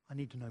 I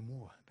need to know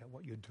more about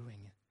what you're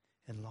doing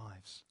in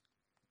lives.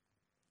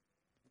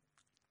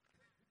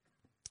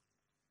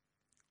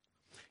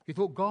 You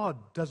thought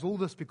God does all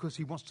this because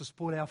He wants to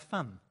spoil our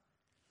fun,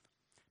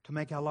 to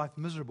make our life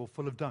miserable,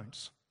 full of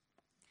don'ts.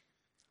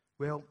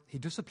 Well, He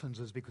disciplines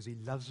us because He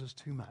loves us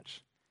too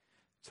much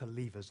to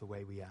leave us the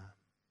way we are.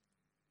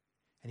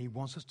 And He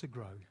wants us to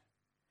grow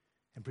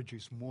and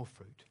produce more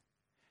fruit,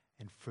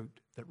 and fruit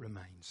that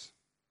remains.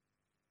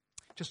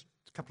 Just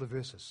a couple of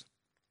verses.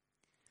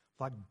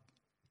 But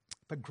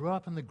grow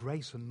up in the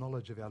grace and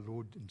knowledge of our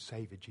Lord and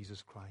Savior,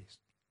 Jesus Christ.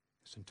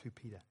 It's in 2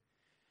 Peter.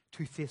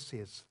 2 Thess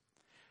says,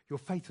 your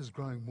faith is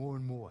growing more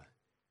and more,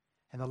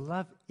 and the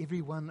love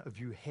every one of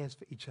you has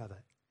for each other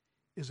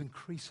is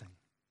increasing.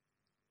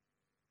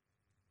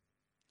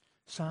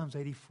 Psalms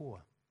 84.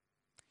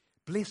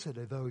 Blessed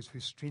are those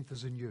whose strength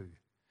is in you.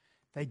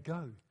 They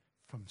go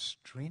from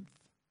strength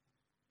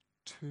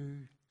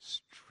to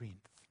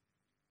strength.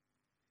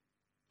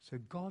 So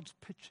God's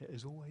picture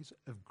is always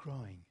of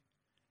growing,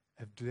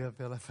 of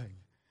developing.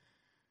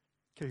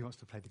 Kerry wants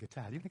to play the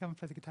guitar. Do you want to come and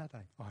play the guitar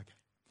today? Oh,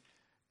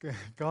 okay.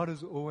 God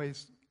is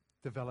always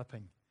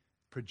developing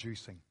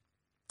producing.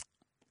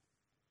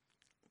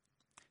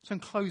 So in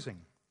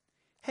closing,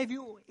 have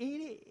you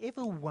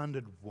ever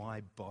wondered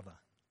why bother?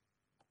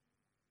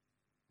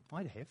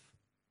 I'd have.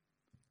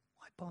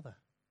 Why bother?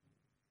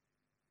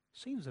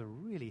 Seems a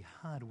really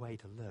hard way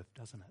to live,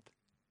 doesn't it?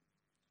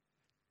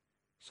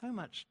 So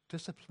much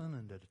discipline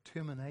and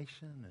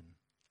determination and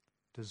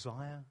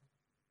desire.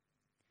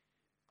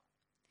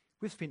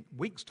 We've spent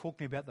weeks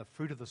talking about the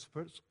fruit of the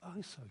Spirit. It's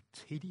oh so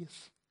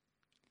tedious.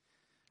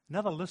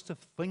 Another list of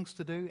things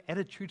to do,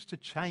 attitudes to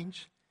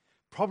change,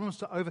 problems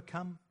to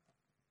overcome.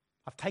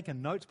 I've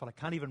taken notes, but I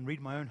can't even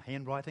read my own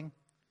handwriting.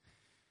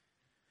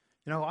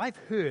 You know, I've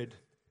heard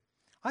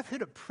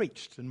it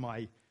preached in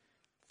my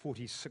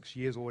 46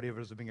 years or whatever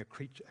as being a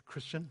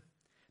Christian,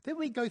 that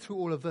we go through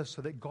all of this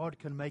so that God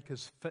can make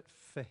us fit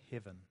for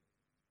heaven.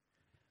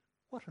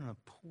 What an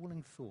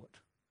appalling thought.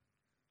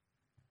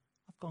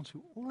 I've gone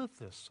through all of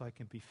this so I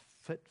can be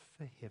fit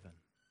for heaven.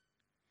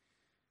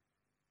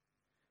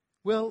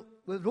 Well,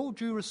 with all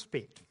due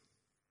respect,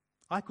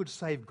 I could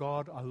save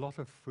God a lot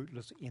of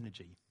fruitless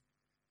energy.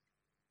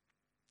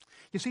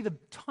 You see, the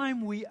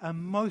time we are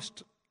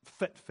most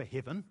fit for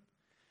heaven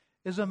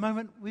is the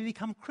moment we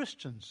become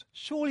Christians.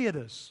 Surely it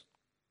is.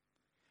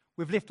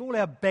 We've left all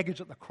our baggage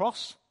at the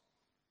cross.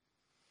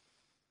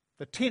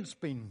 The tent's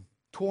been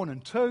torn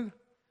in two.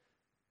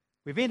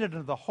 We've entered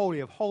into the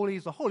Holy of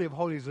Holies. The Holy of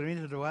Holies are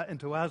entered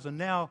into us, and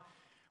now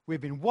we've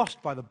been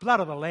washed by the blood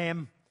of the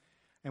Lamb,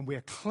 and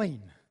we're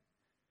clean.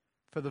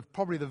 For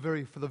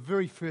the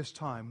very first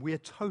time, we're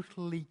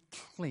totally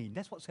clean.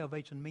 That's what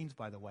salvation means,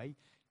 by the way.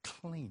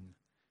 Clean.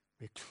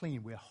 We're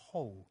clean. We're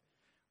whole.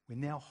 We're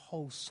now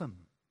wholesome.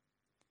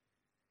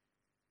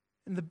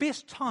 And the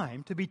best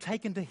time to be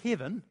taken to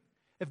heaven,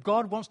 if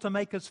God wants to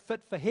make us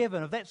fit for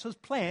heaven, if that's His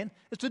plan,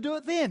 is to do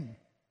it then.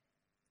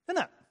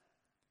 Isn't it?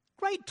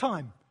 Great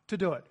time to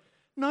do it.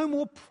 No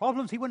more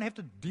problems. He wouldn't have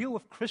to deal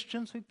with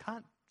Christians who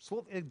can't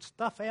sort their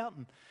stuff out,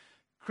 and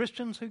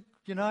Christians who,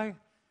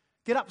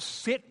 get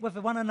upset with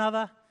one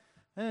another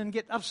and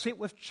get upset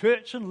with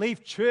church and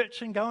leave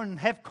church and go and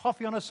have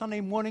coffee on a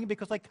Sunday morning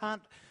because they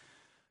can't,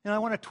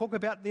 want to talk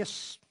about their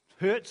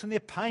hurts and their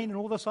pain and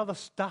all this other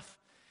stuff.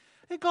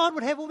 And God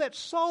would have all that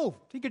solved.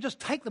 He could just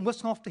take them,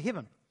 whisk them off to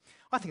heaven.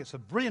 I think it's a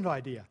brilliant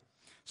idea.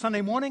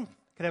 Sunday morning,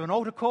 could have an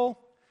altar call.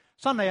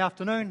 Sunday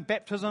afternoon,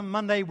 baptism.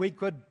 Monday, we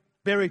could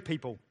bury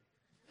people.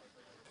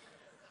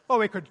 Or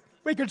we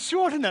could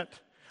shorten it.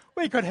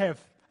 We could have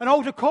an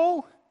altar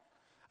call,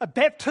 a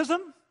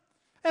baptism,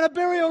 and a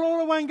burial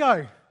all in one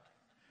go.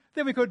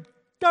 Then we could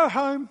go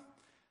home,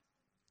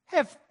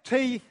 have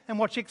tea, and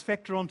watch X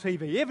Factor on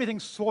TV.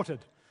 Everything's sorted.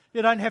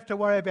 You don't have to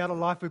worry about a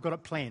life. We've got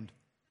it planned.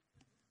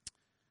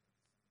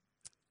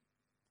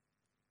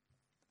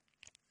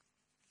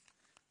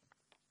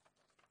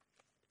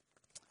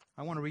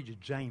 I want to read you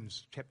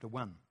James chapter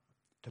 1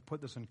 to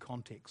put this in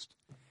context.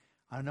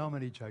 I know I'm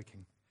only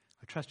joking.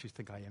 I trust you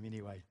think I am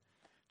anyway.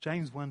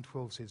 James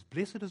 1:12 says,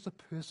 "Blessed is the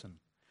person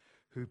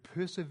who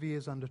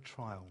perseveres under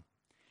trial,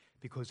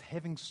 because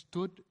having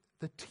stood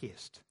the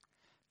test,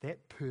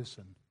 that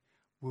person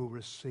will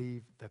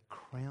receive the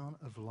crown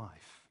of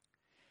life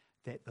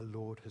that the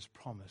Lord has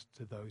promised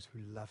to those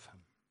who love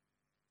Him."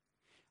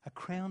 A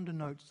crown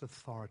denotes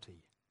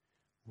authority,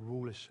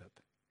 rulership.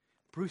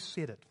 Bruce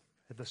said it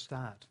at the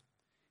start.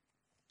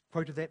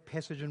 Quoted that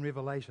passage in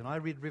Revelation. I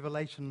read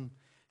Revelation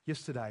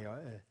yesterday.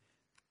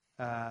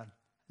 A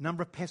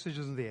number of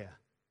passages in there.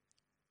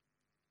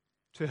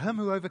 To him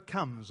who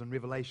overcomes in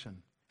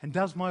Revelation and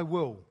does my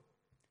will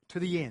to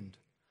the end,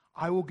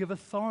 I will give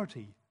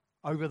authority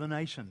over the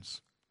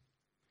nations.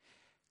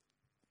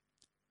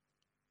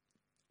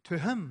 To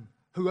him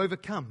who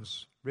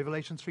overcomes,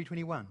 Revelation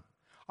 3:21,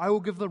 I will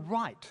give the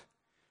right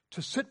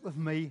to sit with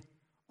me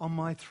on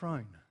my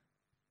throne.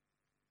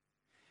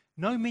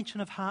 No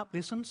mention of harp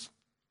lessons,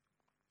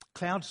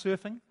 cloud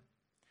surfing,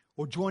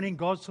 or joining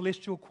God's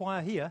celestial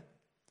choir here.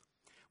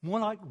 More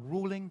like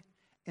ruling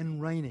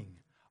and reigning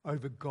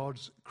over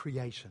God's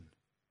creation.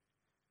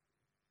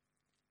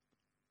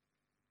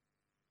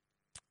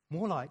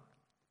 More like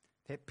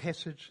that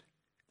passage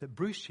that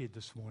Bruce shared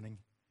this morning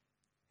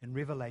in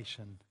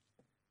Revelation,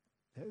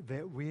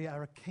 that we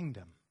are a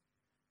kingdom,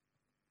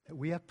 that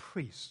we are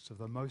priests of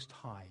the Most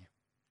High,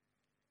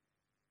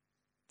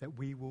 that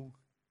we will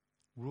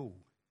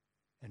rule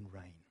and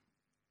reign.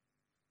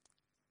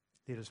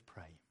 Let us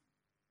pray.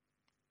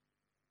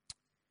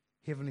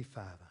 Heavenly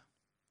Father,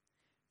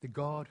 the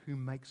God who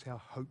makes our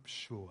hope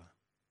sure,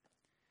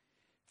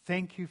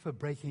 thank you for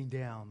breaking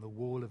down the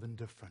wall of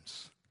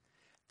indifference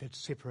that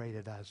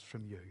separated us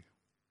from you.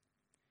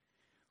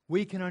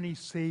 We can only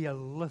see a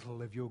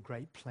little of your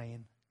great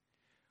plan.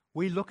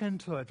 We look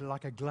into it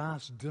like a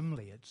glass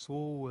dimly. It's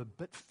all a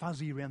bit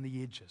fuzzy around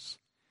the edges.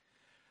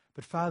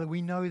 But Father,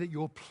 we know that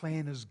your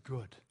plan is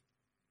good,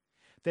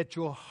 that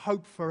your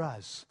hope for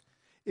us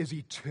is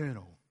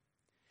eternal,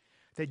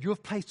 that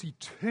you've placed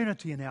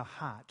eternity in our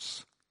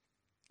hearts,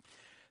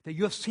 that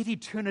you've set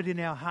eternity in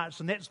our hearts,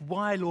 and that's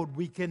why, Lord,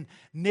 we can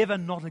never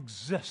not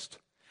exist.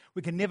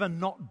 We can never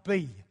not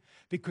be,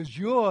 because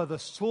you're the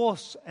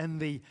source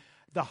and the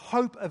the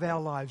hope of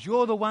our lives.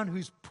 You're the one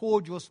who's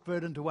poured your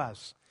Spirit into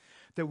us,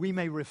 that we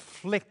may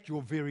reflect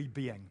your very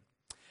being.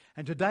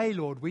 And today,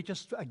 Lord, we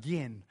just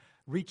again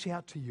reach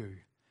out to you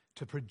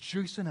to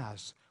produce in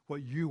us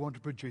what you want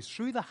to produce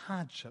through the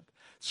hardship,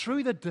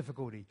 through the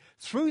difficulty,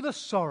 through the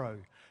sorrow,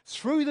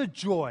 through the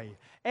joy,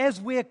 as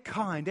we're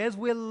kind, as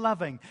we're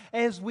loving,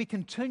 as we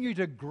continue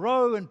to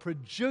grow and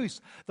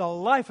produce the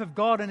life of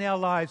God in our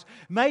lives.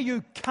 May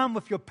you come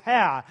with your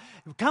power,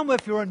 come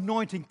with your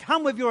anointing,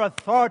 come with your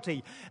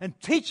authority, and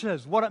teach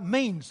us what it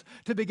means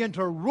to begin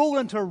to rule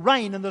and to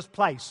reign in this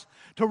place,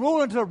 to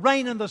rule and to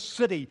reign in the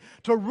city,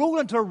 to rule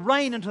and to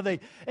reign into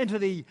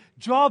the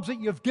jobs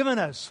that you've given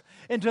us,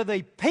 into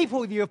the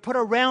people that you've put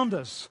around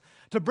us,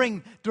 to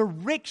bring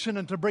direction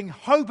and to bring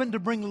hope and to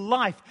bring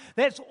life.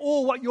 That's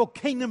all what your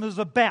kingdom is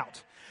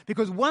about.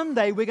 Because one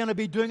day we're going to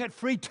be doing it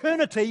for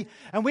eternity,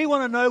 and we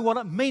want to know what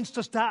it means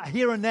to start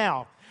here and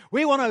now.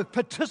 We want to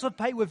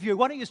participate with you.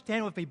 Why don't you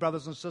stand with me,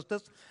 brothers and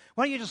sisters?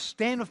 Why don't you just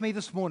stand with me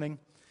this morning?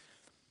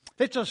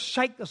 Let's just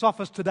shake this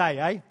office today,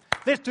 eh?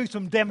 Let's do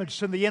some damage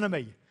to the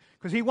enemy.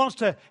 Because he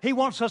wants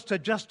us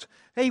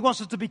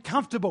to be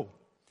comfortable.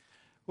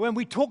 When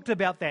we talked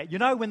about that,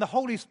 when the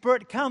Holy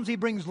Spirit comes, He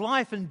brings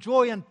life and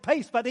joy and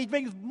peace, but He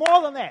brings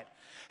more than that.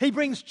 He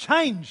brings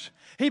change.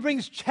 He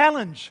brings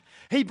challenge.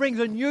 He brings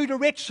a new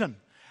direction.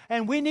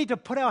 And we need to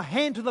put our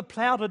hand to the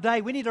plow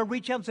today. We need to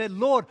reach out and say,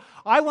 Lord,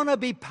 I want to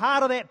be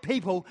part of that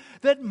people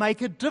that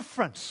make a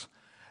difference.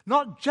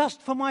 Not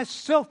just for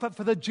myself, but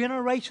for the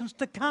generations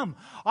to come.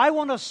 I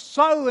want to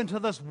sow into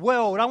this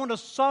world. I want to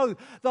sow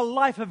the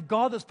life of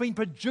God that's been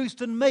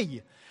produced in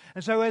me.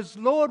 And so as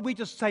Lord, we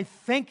just say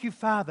thank you,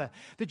 Father,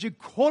 that you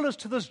call us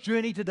to this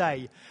journey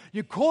today.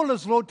 You call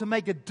us, Lord, to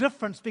make a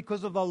difference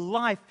because of the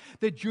life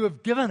that you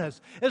have given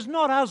us. It's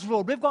not us,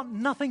 Lord. We've got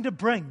nothing to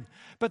bring.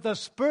 But the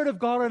Spirit of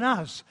God in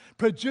us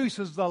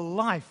produces the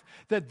life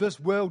that this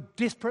world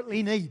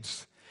desperately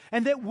needs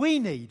and that we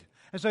need.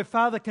 And so,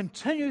 Father,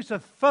 continue to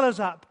fill us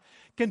up,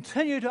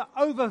 continue to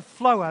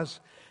overflow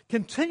us,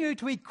 continue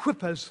to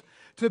equip us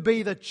to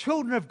be the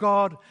children of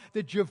God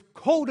that you've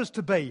called us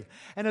to be.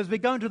 And as we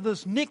go into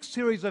this next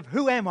series of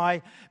Who Am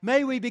I,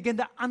 may we begin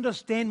to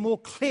understand more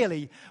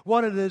clearly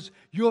what it is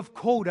you've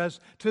called us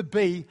to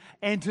be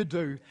and to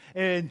do.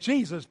 In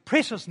Jesus'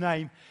 precious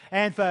name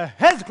and for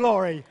His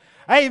glory,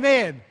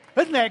 amen.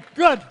 Isn't that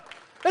good?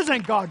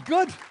 Isn't God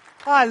good?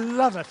 I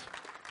love it.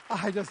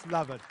 I just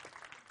love it.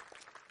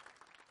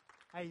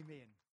 Amen.